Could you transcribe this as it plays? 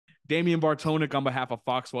Damian Bartonic on behalf of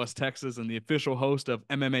Fox West Texas and the official host of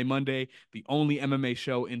MMA Monday, the only MMA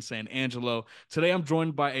show in San Angelo. Today I'm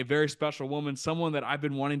joined by a very special woman, someone that I've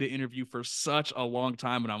been wanting to interview for such a long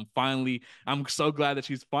time, and I'm so glad that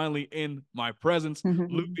she's finally in my presence.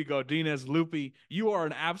 Loopy Godinez. Loopy, you are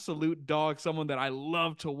an absolute dog, someone that I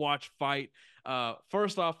love to watch fight.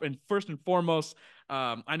 First and foremost,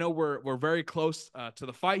 I know we're very close to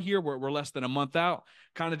the fight here. We're less than a month out.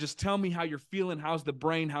 Kind of just tell me how you're feeling. How's the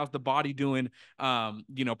brain? How's the body doing?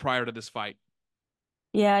 Prior to this fight.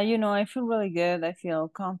 Yeah, I feel really good. I feel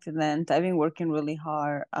confident. I've been working really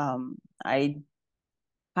hard. I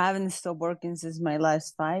haven't stopped working since my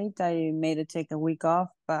last fight. I made it take a week off,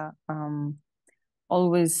 but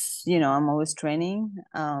always, I'm always training.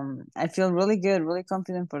 I feel really good, really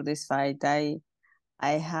confident for this fight.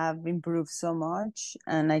 I have improved so much,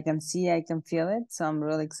 and I can feel it. So I'm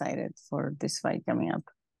really excited for this fight coming up.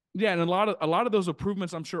 Yeah, and a lot of those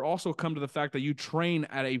improvements, I'm sure, also come to the fact that you train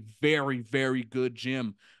at a very, very good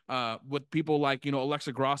gym. With people like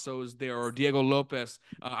Alexa Grasso is there, or Diego Lopez,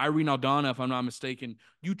 Irene Aldana, if I'm not mistaken.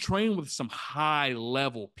 You train with some high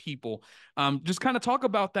level people. Just kind of talk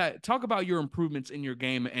about that. Talk about your improvements in your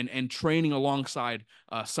game and training alongside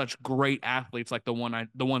such great athletes like the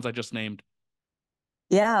ones I just named.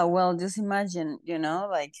 Yeah, well, just imagine,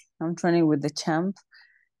 like I'm training with the champ.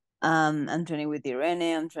 I'm training with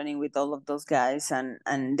Irene, I'm training with all of those guys, and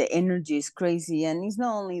the energy is crazy. And it's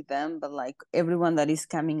not only them, but like everyone that is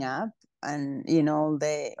coming up, and all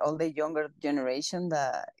the younger generation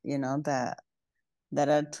that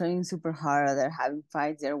are training super hard, they're having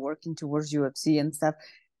fights, they're working towards UFC and stuff,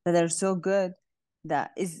 that are so good.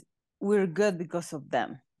 That is, we're good because of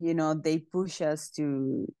them. They push us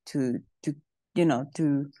to you know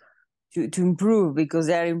to improve, because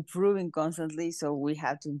they're improving constantly, so we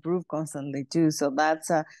have to improve constantly too. So that's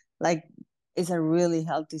like it's a really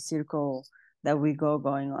healthy circle that we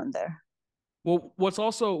going on there. Well, what's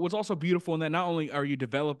also beautiful in that not only are you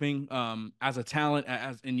developing as a talent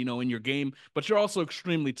as in your game, but you're also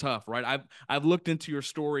extremely tough, right? I've looked into your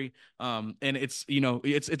story, and it's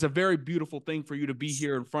a very beautiful thing for you to be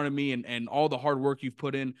here in front of me and all the hard work you've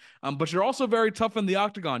put in. But you're also very tough in the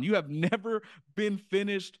octagon. You have never been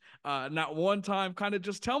finished, not one time. Kind of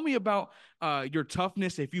just tell me about your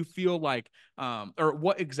toughness, if you feel like, or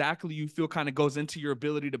what exactly you feel kind of goes into your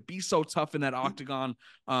ability to be so tough in that octagon,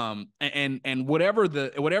 and whatever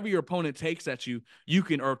your opponent takes at you, you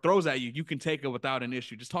can, or throws at you, you can take it without an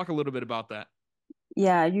issue. Just talk a little bit about that.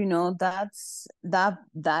 Yeah,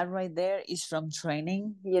 that right there is from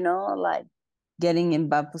training, like getting in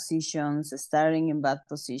bad positions, starting in bad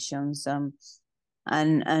positions.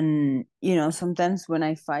 And sometimes when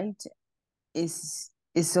I fight, is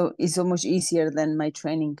so much easier than my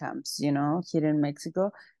training camps, here in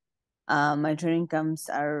Mexico. My training camps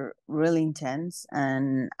are really intense,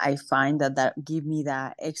 and I find that give me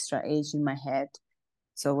that extra edge in my head.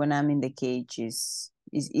 So when I'm in the cage, is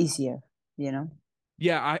easier, you know.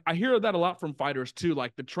 Yeah, I hear that a lot from fighters too.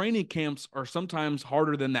 Like the training camps are sometimes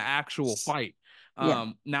harder than the actual fight.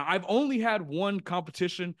 Yeah. Now I've only had one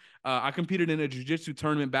competition. I competed in a jiu-jitsu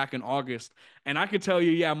tournament back in August, and I could tell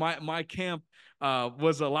you, yeah, my camp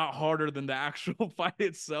was a lot harder than the actual fight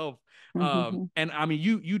itself. And I mean,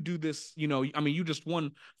 you do this, I mean, you just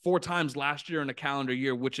won 4 times last year in a calendar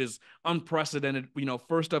year, which is unprecedented,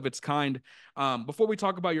 first of its kind. Before we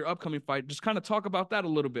talk about your upcoming fight, just kind of talk about that a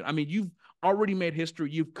little bit. I mean, you've already made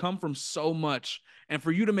history. You've come from so much, and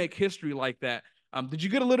for you to make history like that, did you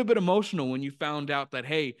get a little bit emotional when you found out that,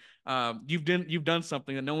 hey, you've done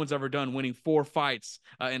something that no one's ever done, winning 4 fights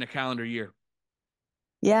in a calendar year?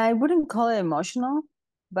 Yeah, I wouldn't call it emotional,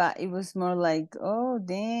 but it was more like, oh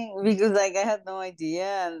dang, because like I had no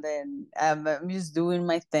idea, and then I'm just doing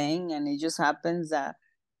my thing, and it just happens that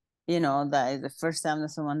that is the first time that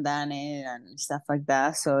someone done it and stuff like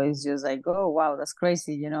that. So it's just like, oh wow, that's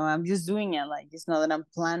crazy. I'm just doing it. Like it's not that I'm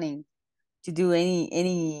planning to do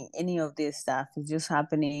any of this stuff. It's just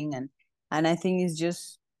happening, and I think it's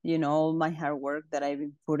just all my hard work that I've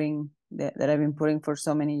been putting for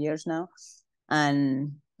so many years now,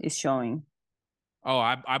 and it's showing. Oh,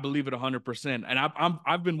 I believe it 100%, and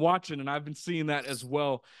I've been watching and I've been seeing that as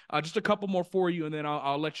well. Just a couple more for you, and then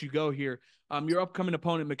I'll let you go here. Your upcoming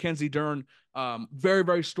opponent, Mackenzie Dern, very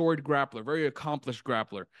very storied grappler, very accomplished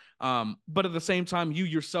grappler. But at the same time, you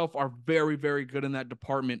yourself are very very good in that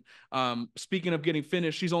department. Speaking of getting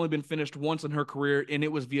finished, she's only been finished once in her career, and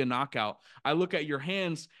it was via knockout. I look at your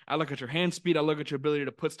hands, I look at your hand speed, I look at your ability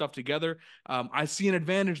to put stuff together. I see an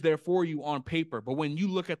advantage there for you on paper, but when you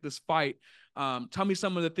look at this fight, Tell me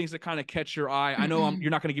some of the things that kind of catch your eye. I know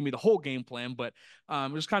you're not going to give me the whole game plan, but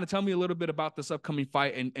just kind of tell me a little bit about this upcoming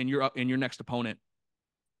fight and your next opponent.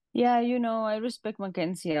 Yeah, I respect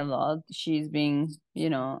Mackenzie a lot. She's been,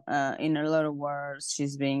 in a lot of wars.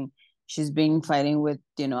 She's been fighting with,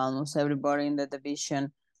 almost everybody in the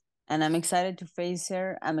division. And I'm excited to face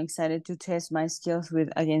her. I'm excited to test my skills with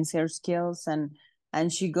against her skills,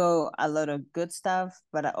 and she got a lot of good stuff,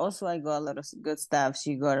 but I got a lot of good stuff.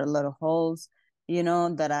 She got a lot of holes,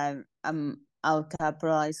 that I'll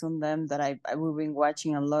capitalize on them. That we've been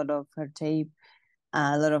watching a lot of her tape,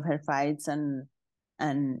 a lot of her fights, and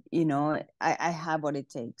I have what it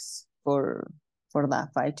takes for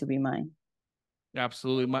that fight to be mine.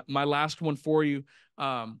 Absolutely. My last one for you.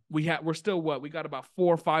 We're still we got about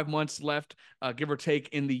 4 or 5 months left, give or take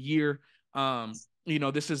in the year.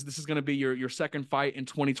 This is going to be your second fight in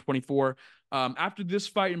 2024. After this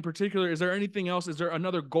fight in particular, is there anything else? Is there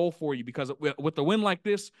another goal for you? Because with the win like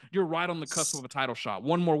this, you're right on the cusp of a title shot.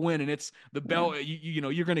 One more win, and it's the Yeah. belt.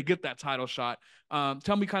 You're going to get that title shot.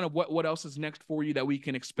 Tell me kind of what else is next for you that we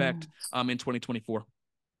can expect in 2024.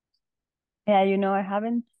 Yeah, I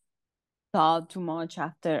haven't thought too much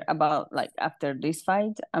after this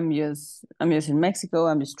fight. I'm just in Mexico.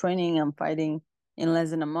 I'm just training. I'm fighting in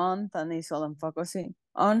less than a month, and it's all I'm focusing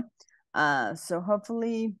on. So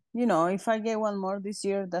hopefully, if I get one more this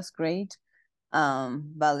year, that's great.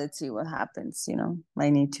 But let's see what happens. I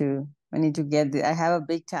need to get I have a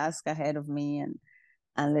big task ahead of me,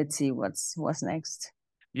 and let's see what's next.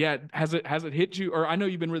 Yeah, has it hit you? Or I know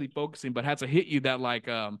you've been really focusing, but has it hit you that like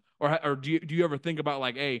or do you ever think about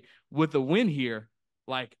like, hey, with the win here,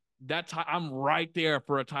 like I'm right there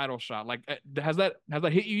for a title shot. Like has that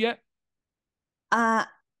hit you yet? Uh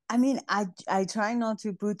I mean, I try not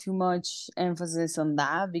to put too much emphasis on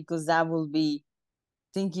that, because that will be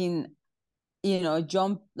thinking,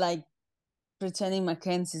 jump, like pretending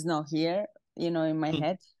Mackenzie's not here, in my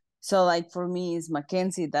head. So like for me, it's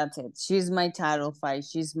Mackenzie. That's it. She's my title fight.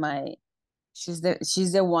 She's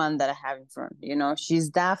the one that I have in front.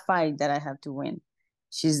 She's that fight that I have to win.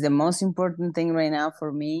 She's the most important thing right now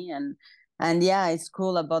for me. And yeah, it's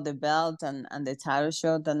cool about the belt and the title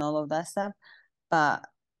shot and all of that stuff. But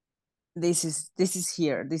this is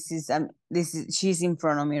here. This is she's in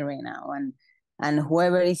front of me right now, and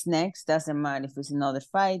whoever is next, doesn't matter if it's another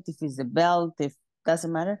fight, if it's the belt, if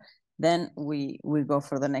doesn't matter. Then we go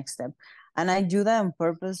for the next step, and I do that on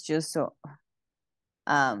purpose, just so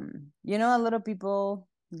a lot of people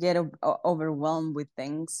get overwhelmed with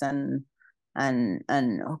things, and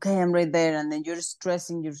okay, I'm right there, and then you're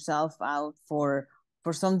stressing yourself out for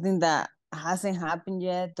something that hasn't happened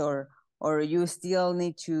yet, or you still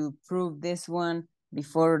need to prove this one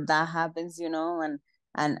before that happens, and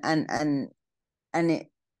and and and it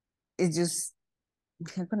just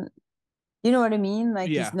you know what I mean? Like,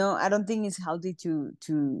 it's Yeah. no, I don't think it's healthy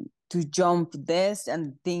to jump this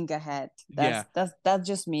and think ahead. Yeah. That's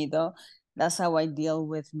just me, though. That's how I deal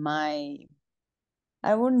with my,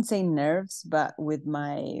 I wouldn't say nerves, but with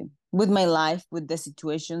my life, with the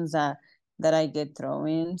situations that I get thrown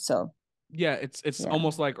in. So Yeah, it's yeah.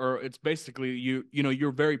 almost like, or it's basically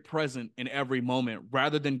you're very present in every moment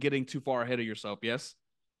rather than getting too far ahead of yourself. Yes.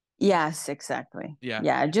 Yes, exactly. Yeah.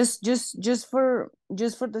 Yeah, just for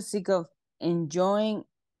the sake of enjoying,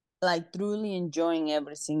 like truly enjoying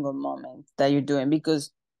every single moment that you're doing,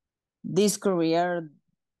 because this career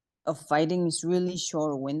of fighting is really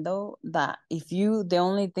short window, that if you the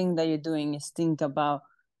only thing that you're doing is think about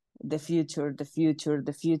the future, the future,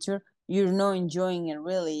 the future, you're not enjoying it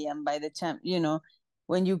really. And by the time,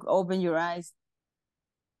 when you open your eyes,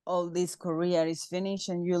 all this career is finished,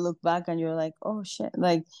 and you look back and you're like, oh shit,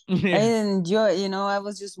 like I Yeah. didn't enjoy, I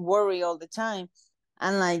was just worried all the time.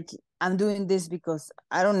 And like, I'm doing this because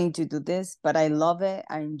I don't need to do this, but I love it,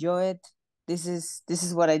 I enjoy it. This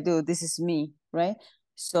is what I do, this is me, right?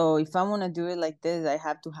 So if I want to do it like this, I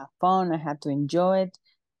have to have fun, I have to enjoy it,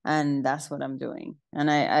 and that's what I'm doing. And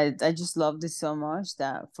I just love this so much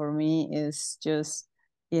that for me is just,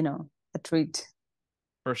 a treat.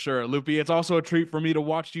 For sure, Loopy. It's also a treat for me to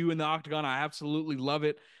watch you in the octagon. I absolutely love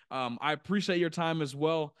it. I appreciate your time as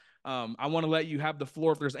well. I want to let you have the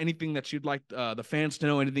floor. If there's anything that you'd like the fans to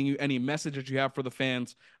know, any message that you have for the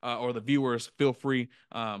fans or the viewers, feel free.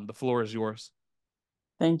 The floor is yours.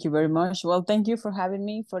 Thank you very much. Well, thank you for having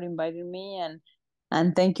me, for inviting me,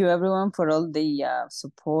 and thank you everyone for all the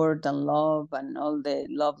support and love and all the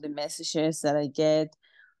lovely messages that I get.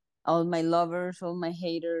 All my lovers, all my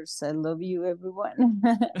haters, I love you, everyone.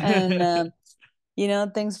 And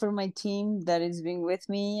thanks for my team that is being with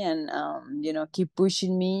me, and keep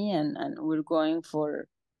pushing me, and we're going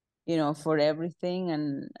for everything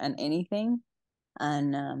and anything.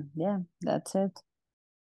 And yeah, that's it.